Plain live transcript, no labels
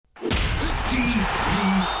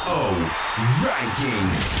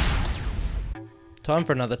Rankings. Time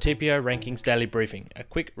for another TPO Rankings Daily Briefing, a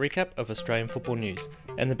quick recap of Australian football news.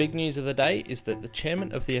 And the big news of the day is that the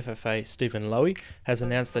chairman of the FFA, Stephen Loewe, has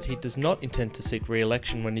announced that he does not intend to seek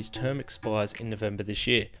re-election when his term expires in November this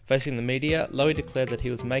year. Facing the media, Loewe declared that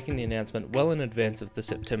he was making the announcement well in advance of the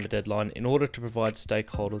September deadline in order to provide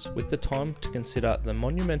stakeholders with the time to consider the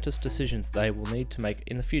monumentous decisions they will need to make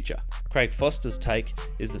in the future. Craig Foster's take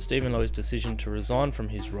is that Stephen Loewe's decision to resign from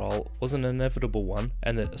his role was an inevitable one,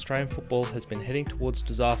 and that Australian football has been heading towards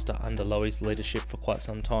disaster under Loewe's leadership for quite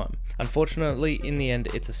some time. Unfortunately, in the end,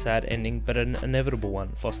 it's a sad ending, but an inevitable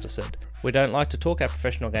one, Foster said. We don't like to talk our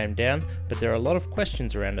professional game down, but there are a lot of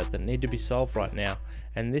questions around it that need to be solved right now,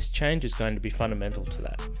 and this change is going to be fundamental to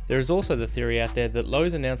that. There is also the theory out there that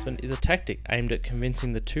Loewe's announcement is a tactic aimed at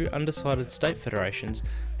convincing the two undecided state federations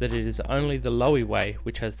that it is only the Loewe way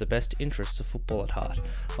which has the best interests of football at heart.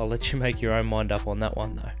 I'll let you make your own mind up on that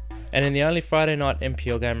one though. And in the only Friday night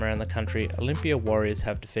NPL game around the country, Olympia Warriors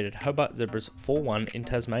have defeated Hobart Zebras 4-1 in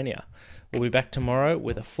Tasmania. We'll be back tomorrow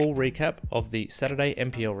with a full recap of the Saturday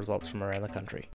NPL results from around the country.